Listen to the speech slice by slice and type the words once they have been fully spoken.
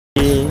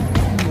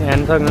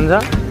हेर्न सक्नुहुन्छ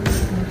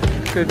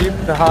Sudeep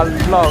the hall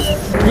blog.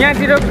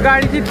 यहाँतिर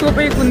गाडी चाहिँ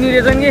तोपै कुद्ने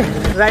रहेछन् कि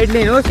राइट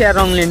लेन होस् या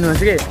रङ लेन होस्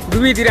कि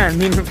दुवैतिर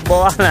हानिदिनु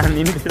बवाल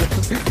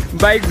हानिदिनु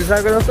बाइक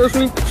घुसाएको जस्तो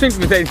स्विक स्विक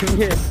घुसाइदिनु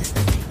कि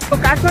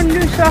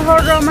काठमाडौँ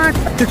सहरमा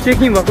त्यो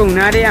चेकिङ भएको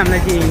हुनाले हामीलाई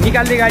चाहिँ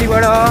निकाल्दै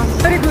गाडीबाट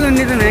कसरी कुदाउनु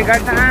दिँदैन भने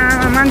गाडी त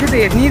मान्छे त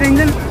हेर्नै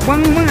रहन्छन् बङ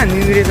बङ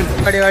हानिदिँदो रहेछन्।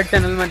 अगाडि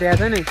च्यानलमा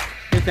देखाएको छ नि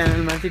त्यो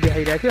च्यानलमा चाहिँ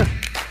देखाइरहेको थियो।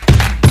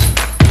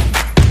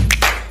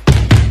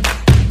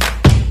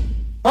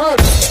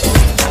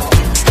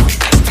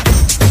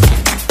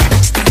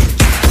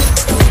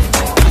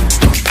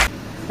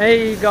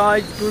 Hey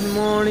guys, good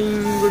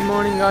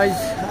morning guys,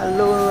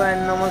 hello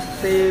and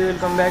namaste,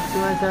 welcome back to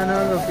my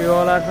channel. Hope you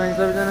all are fine.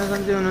 सबैजना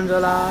सन्चै हुनुहुन्छ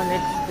होला।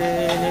 Next day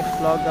next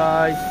vlog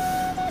guys.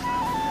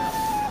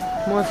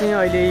 म चाहिँ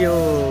अहिले यो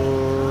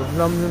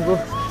लमजुङको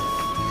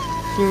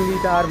सिउँडी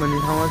टार भन्ने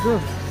ठाउँमा छु।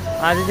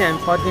 आज चाहिँ हामी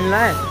फर्किन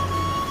लाए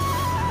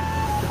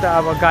उता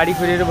अब गाडी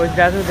कुरेर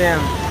बसिरहेको छु। त्यहाँ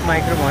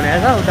माइक्रो भनेको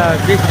छ उता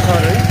बेसी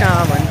सर है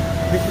कहाँ भने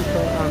बेसी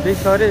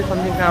सर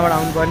समथिङ कहाँबाट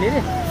आउनु पर्ने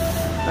अरे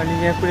अनि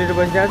यहाँ कुरेर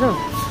बसिरहेको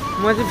छु।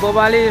 म चाहिँ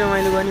बबाले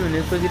रमाइलो गर्ने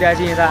भनेर सोचिरहेको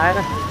थिएँ। यता आएर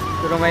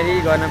रमाइलो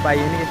गर्न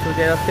पाइयो नि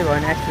सोचे जस्तै भयो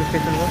भने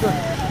एक्सपेक्टेसन गएको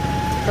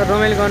तर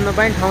रमाइलो गर्न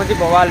नपाएँ। ठाउँ चाहिँ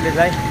बबाल रहेछ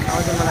है।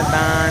 ठाउँ चाहिँ मलाई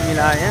दामी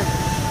लाग्यो। यहाँ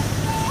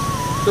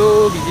सो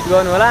भिजिट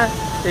गर्नु होला।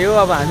 त्यही हो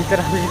अब हामी त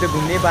राम्रोसित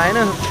घुम्नै पाएन।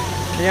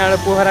 यहाँबाट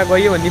पोखरा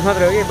गयो भन्ने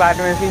मात्र हो कि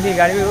बाटोमा सिधै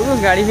गाडीमै गयो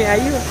गाडीमै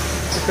आइयो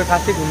त्यस्तो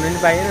खासै घुम्नु पनि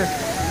पाइएन।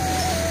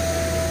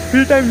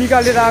 फ्री टाइम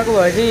निकालेर आएको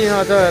भए चाहिँ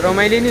अझ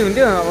रमाइलो नै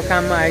हुन्थ्यो। अब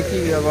काममा आयो कि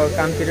अब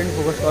कामतिर नि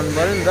फोकस गर्नु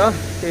पऱ्यो नि त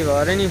त्यही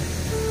भएर नि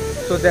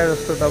सोचे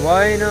जस्तो त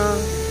भएन।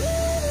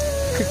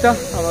 ठिक छ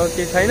अब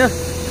केही छैन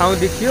ठाउँ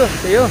देखियो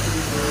त्यही हो।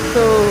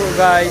 सो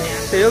गाइस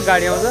त्यही हो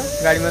गाडी आउँछ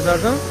गाडीमा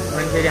चढ्छौँ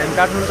अनि फेरि हामी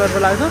काठमाडौँतर्फ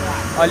लाग्छौँ।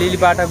 अलिअलि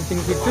बाटो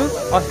पनि खिच्छु।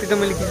 अस्ति त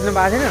मैले खिच्नु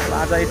पाएको थिएन।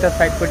 आज यता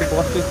साइडपट्टि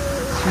बस्छु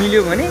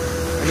मिल्यो भने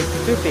अनि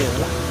खिच्छु त्यही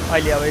होला।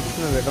 अहिले अब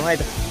एकछिनमा भेटौँ है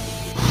त।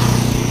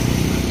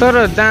 तर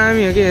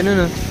दामी हो कि हेर्नु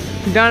न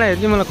डाँडाहरू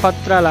चाहिँ मलाई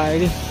खतरा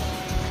लाग्यो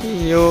कि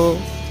यो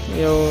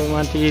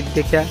माथि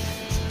देखिया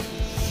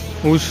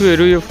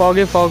हुसुहरू यो फग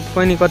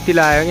पनि कति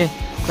लाग्यो कि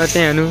र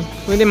त्यहाँ हेर्नु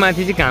मैले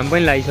माथि चाहिँ घाम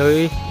पनि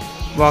लागिसक्यो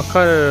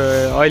भर्खर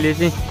अहिले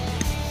चाहिँ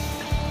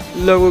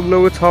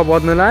लगभग 6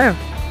 बज्न लाग्यो।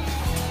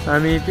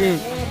 हामी चाहिँ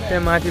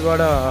त्यहाँ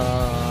माथिबाट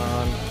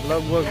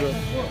लगभग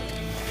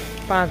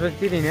 5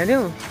 बजीतिर हिँडेको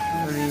थियौँ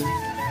अनि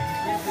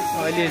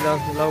अहिले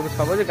लगभग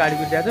 6 बजे गाडी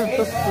कुदिरहेको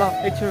छौँ। ल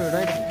एकछिन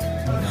भेटौँ है।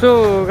 सो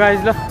गाइज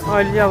ल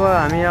अहिले अब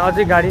हामी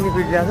अझै गाडी नै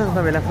कुदिरहेको छौँ।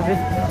 तपाईँलाई सबै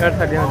एउटा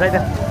साथीमा है त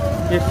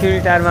यो सिँढी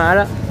टारमा आएर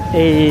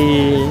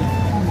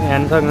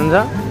हेर्न सक्नुहुन्छ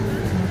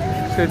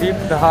सुदीप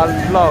द हल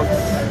ब्लग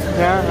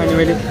त्यहाँ। अनि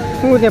मैले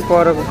त्यहाँ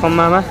परको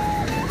खम्बामा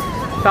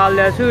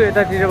चालिदिएको छु।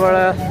 यतातिरबाट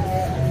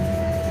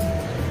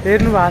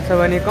हेर्नु भएको छ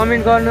भने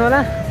कमेन्ट गर्नु होला।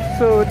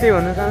 सो त्यही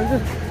भन्न चाहन्छु।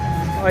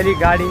 अहिले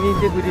गाडी नै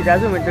चाहिँ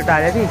कुदिरहेको छु। मैले त्यो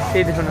टालेको थिएँ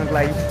त्यही देखाउनको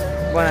लागि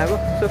बनाएको।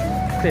 सो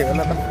त्यही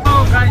होला त।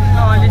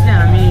 अहिले चाहिँ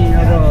हामी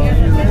अब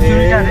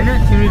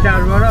सिँढी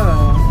टारबाट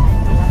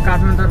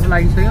काठमाडौँतर्फ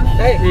लागिसक्यो।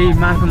 यही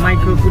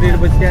माइक्रो कुरेर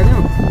बसिरहेको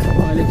थियौँ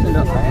अहिले एकछिन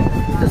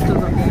त्यस्तो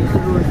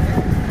रोड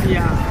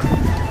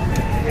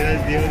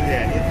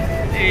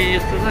ए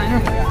यस्तो छ होइन।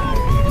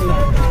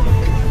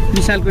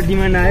 विशालको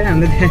डिमान्ड आयो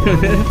हाम्रो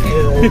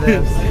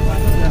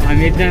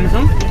हामी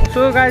जान्छौँ। सो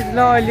गाइज ल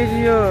अहिले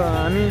चाहिँ यो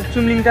हामी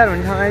चुम्लिङ टार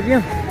भन्ने ठाउँ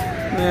आइदियौँ।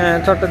 यहाँ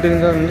चट्ट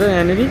देखिन्छ हुन्छ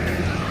यहाँनिर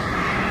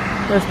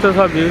यस्तो छ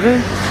भ्यू चाहिँ।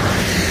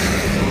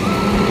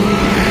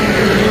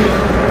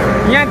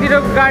 यहाँतिर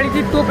गाडी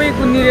चाहिँ तोपै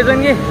कुद्ने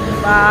रहेछन् कि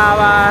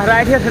बाबा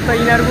राइट छ त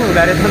यिनीहरू पो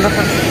हुँदो रहेछ नि त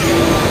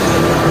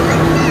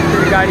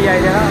गाडी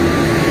आइदिएर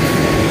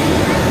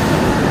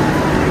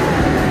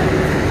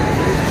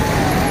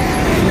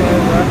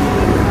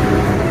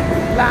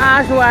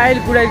लास्ट वाइल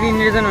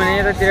पुऱ्याइदिने रहेछन् भने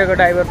यतातिरको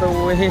ड्राइभर त ओ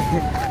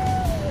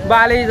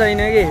बालै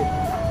छैन कि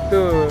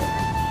त्यो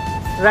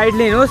राइट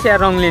लेन होस् या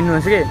रङ लेन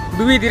होस् कि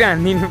दुवैतिर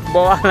हानिदिनु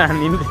बवाल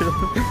हानिदिनु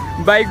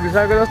बाइक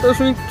घुसाएको जस्तो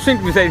स्विक स्विक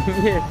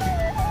घुसाइदिनु कि।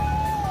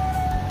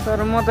 तर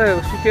म त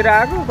सुतेर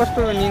आएको कस्तो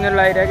निन्द्रा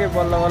लागिरहेको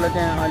बल्ल बल्ल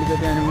त्यहाँ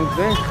अलिकति अनि मुख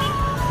गएँ।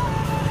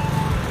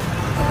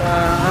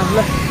 ल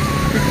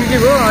त्यति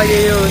भयो। अहिले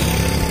यो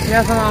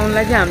यहाँसम्म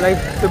आउनुलाई चाहिँ हामीलाई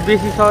त्यो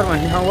बेसी सर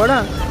भन्ने ठाउँबाट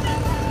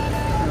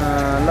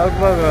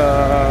लगभग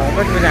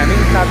कति बजी हामी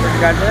 7 बजी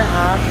गाडी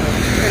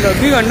 8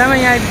 2 घन्टामा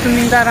यहाँ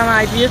चुम्लिङ टारमा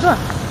आइपुगेछ।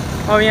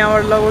 अब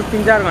यहाँबाट लगभग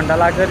 3-4 घन्टा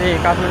लाग्छ अरे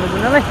काठमाडौँ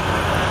पुग्नलाई।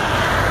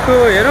 सो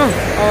हेरौँ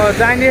अब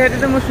जाँदाखेरि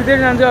त म सुतेर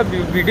जान्छु। अब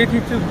भिडियो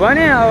खिच्छु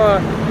भने अब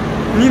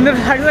निन्द्रा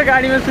लाग्छ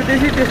गाडीमा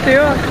सुतेपछि त्यस्तै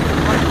हो।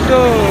 सो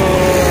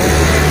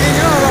त्यही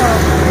हो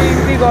अब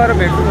त्यही गएर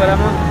भेट्छु होला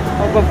म।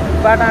 अब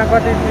बाटामा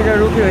कतैतिर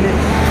रोक्यो भने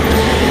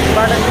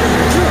बाटातिर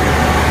भेट्छु।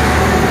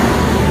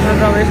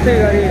 अन्त अब यस्तै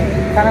गरी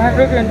खाना खाना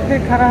रोक्यो भने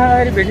त्यही खाना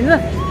खाँदाखेरि भेटिन्छ।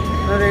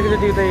 नत्र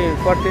एकचोटि उतै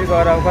पटतिर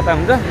गएर अब कता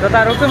हुन्छ जता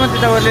रोक्छ म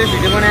त्यता गरेर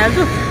भिडियो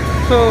बनाइहाल्छु।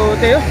 सो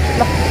त्यही हो।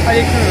 ल अहिले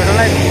एकछिन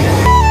भेटौँला।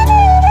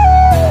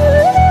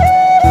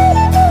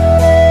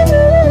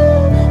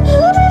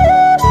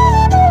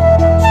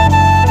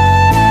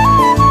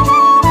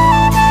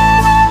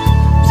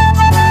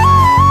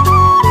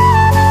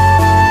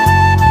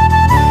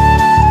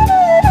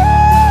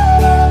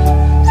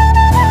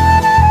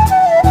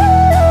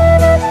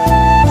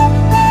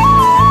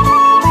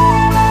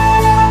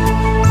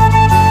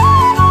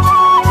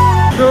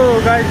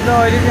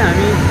 अहिले चाहिँ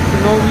हामी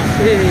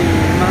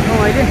 9:20मा छौँ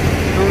अहिले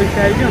 9:20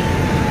 आइदियो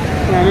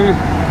हामी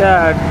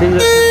त्यहाँ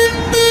डेन्जर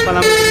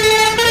पलाम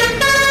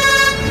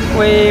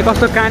ओए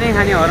कस्तो काने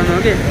खाने हरन हो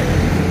कि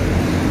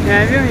यहाँ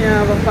आइदियो यहाँ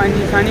अब पानी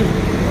सानी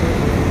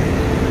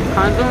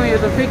खान्छौँ यो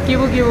त फेरि के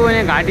भयो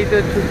यहाँ घाँटी त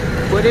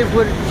फोरै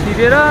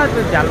छिरेर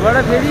त्यो झ्यालबाट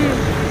फेरि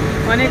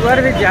अनि गएर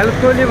फेरि झ्याल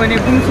खोल्यो भने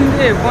गुम्सिन्छ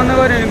बन्द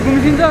गऱ्यो भने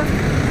गुम्सिन्छ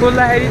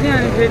खोल्दाखेरि चाहिँ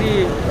अनि फेरि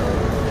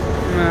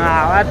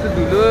हावा त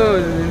धुलो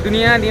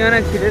दुनियाँ दिवाना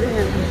छिरेर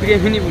बिरामी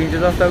पनि भुइन्छ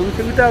जस्तो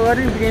उता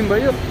गऱ्यो नि बिरामी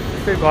भयो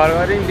फेरि घर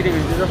गऱ्यो नि बिरामी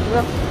हुन्छ जस्तो छ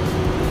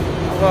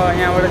अब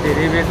यहाँबाट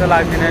धेरै बेर त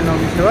लाग्दैन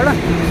 9:20बाट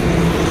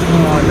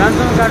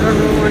जान्छौँ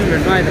काठमाडौँ अनि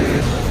भेट्छौँ आइज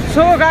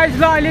सो गाइज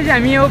ल अहिले चाहिँ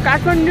हामी यो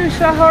काठमाडौँ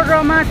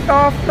सहरमा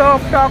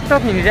टक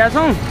हिँडिरहेको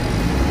छौँ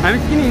हामी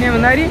किन हिँड्यो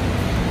भन्दाखेरि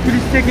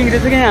पुलिस चेकिङ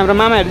रहेछ कि हाम्रो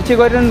मामाहरू चेक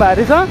गरिरहनु भएको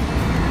रहेछ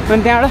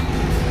अनि त्यहाँबाट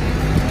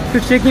त्यो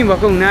चेकिङ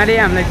भएको हुनाले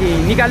हामीलाई चाहिँ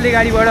निकाल्दै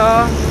गाडीबाट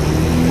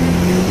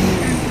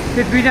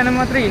त्यो 2जना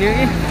मात्रै हिँड्यो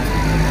कि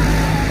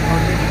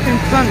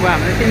टेन्सन भयो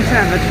हामीलाई टेन्सन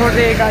हामीलाई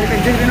छोड्दै गाडी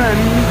टेन्सन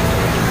हामी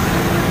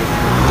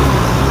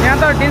यहाँ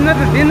त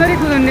डेन्जरै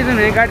कुदाउनु रहेछन्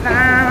भने गाडी त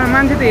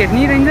मान्छे त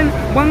हेर्नै रहन्छन्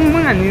बङ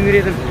हानिदिँदो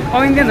रहेछन्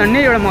अब त्यहाँ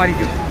झन्डै एउटा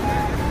मरिदियो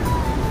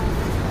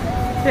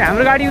ए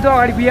हाम्रो गाडी त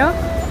अगाडि बिहा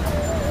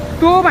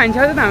त्यो भाइन्छ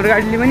त हाम्रो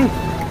गाडीले पनि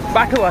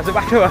बाटो भएको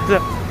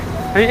छ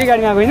हामी यही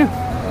गाडीमा आएको होइन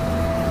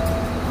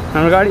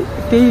हाम्रो गाडी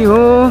त्यही हो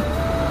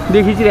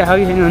देखिचिरहेको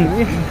कि छैन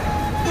भने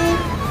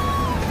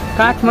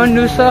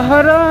काठमाडौँ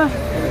सहर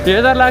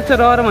हेर्दा लाग्छ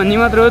रहर भन्ने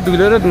मात्र हो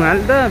धुलो र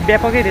धुवाले त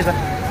व्यापकै रहेछ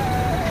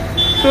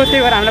सो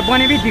त्यही भएर हामीलाई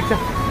बनेपै ठिक छ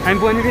हामी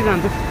बनेपै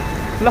जान्छौँ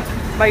ल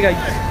बाई गाइज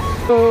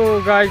सो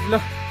गाइज ल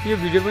यो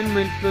भिडियो पनि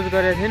मैले क्लोज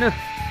गरेको थिएन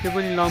त्यो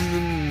पनि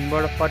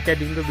लमजुङबाट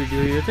फर्काइदिएको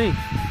भिडियो यो चाहिँ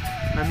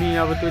हामी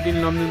अब त्यो दिन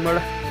लमजुङबाट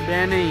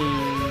बिहानै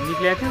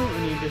निक्लेको थियौँ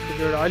अनि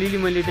त्यसपछि एउटा अलिअलि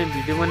मैले त्यहाँ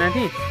भिडियो बनाएको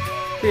थिएँ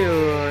त्यो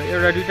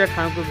एउटा 2टा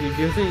ठाउँको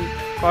भिडियो चाहिँ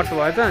कट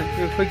भएछ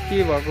त्यो खोइ के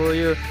भएको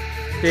यो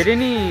धेरै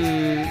नै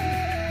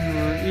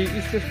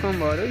स्पेस कम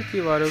भएर के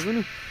भएर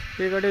पनि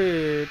रेकर्ड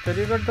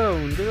त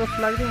हुन्थ्यो जस्तो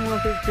लाग्थ्यो म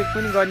फेरि चेक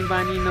पनि गर्ने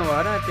बानी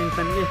नभएर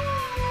टेन्सन के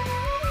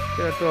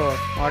त्यो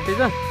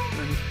हटेछ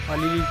अनि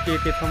अलिअलि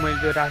के छ मैले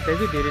त्यो राखेको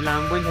छु धेरै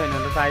लामो पनि छैन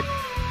होला सायद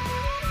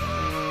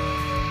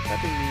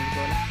कति मिनटको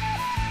होला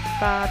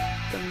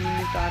 7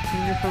 मिनट 8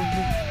 मिनट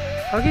समथिङ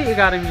छ कि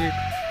 11 मिनट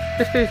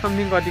त्यस्तै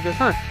समथिङ कतिको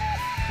छ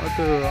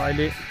त्यो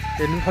अहिले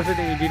हेर्नुपर्छ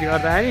त्यो एडिट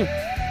गर्दाखेरि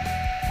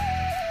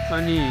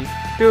अनि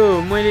त्यो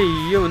मैले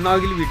योभन्दा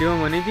अघिल्लो भिडियोमा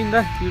भनेको थिएँ नि त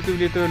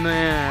युट्युबले त्यो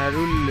नयाँ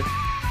रुल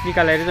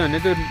निकालेर चाहिँ भने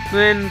त्यो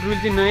नयाँ रुल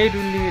चाहिँ नयाँ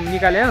रुल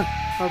निकाल्यो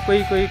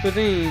कोहीको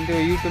चाहिँ त्यो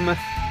युट्युबमा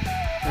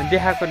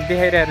देखाइरहेको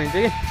रहन्छ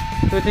कि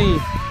त्यो चाहिँ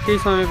केही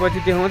समयपछि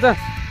देखाउँछ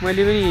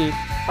मैले पनि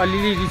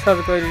अलिअलि रिसर्च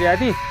गरिरहेको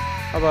थिएँ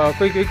अब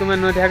कोहीकोमा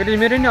नदेखाएको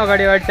मेरो नि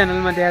अगाडि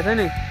च्यानलमा देखाएको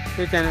छैन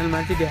त्यो च्यानलमा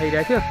चाहिँ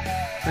देखाइरहेको थियो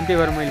अनि त्यही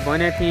भएर मैले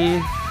भनेको थिएँ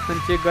अनि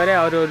चेक गरेँ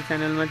अरू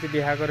च्यानलमा चाहिँ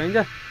देखाएको रहन्छ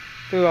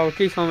त्यो अब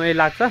केही समय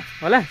लाग्छ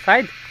होला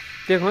सायद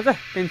देखाउँछ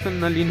टेन्सन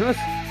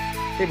नलिनुहोस्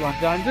त्यही भन्न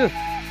चाहन्छु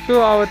सो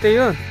अब त्यही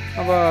हो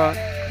अब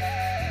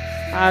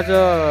आज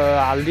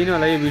हाल्दिनँ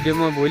होला यो भिडियो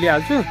म भोलि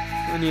हाल्छु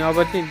अनि अब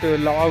चाहिँ त्यो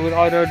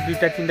अरू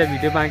 2टा 3टा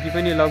भिडियो बाँकी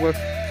पनि लगभग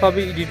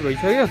सबै एडिट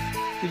भइसक्यो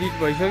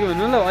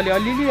भन्नु ल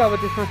अलिअलि अब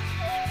त्यसमा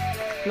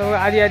लगभग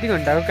आधी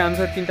घन्टाको काम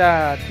छ 3टा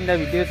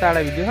भिडियो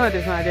 4टा भिडियो छ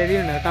त्यसमा आधी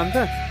घन्टाको काम छ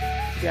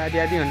त्यो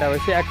आधी घन्टा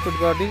भएपछि एक्सपोर्ट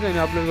गरिदिन्छु अनि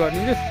अपलोड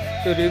गरिदिन्छु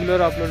त्यो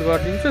रेगुलर अपलोड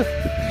गरिदिन्छु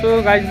सो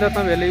गाइज ल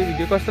तपाईँहरूलाई यो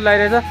भिडियो कस्तो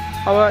लागिरहेछ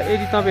अब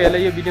यदि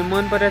तपाईँहरूलाई यो भिडियो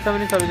मन परेछ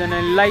भने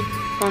सबैजनाले लाइक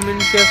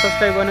कमेन्ट सेयर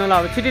सब्सक्राइब गर्नु होला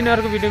अब छिटै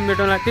अर्को भिडियोमा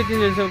भेटौँला त्यति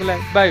जेलसम्मको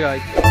लागि बाई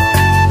गाइज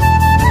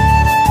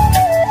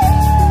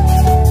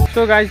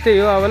सो गाइज त्यही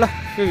हो अब ल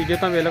यो भिडियो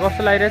तपाईँहरूलाई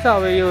कस्तो लागिरहेछ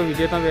अब यो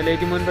भिडियो तपाईँहरूलाई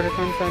यदि मन परेछ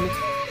भने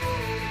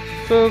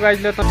सो गाइज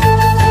ल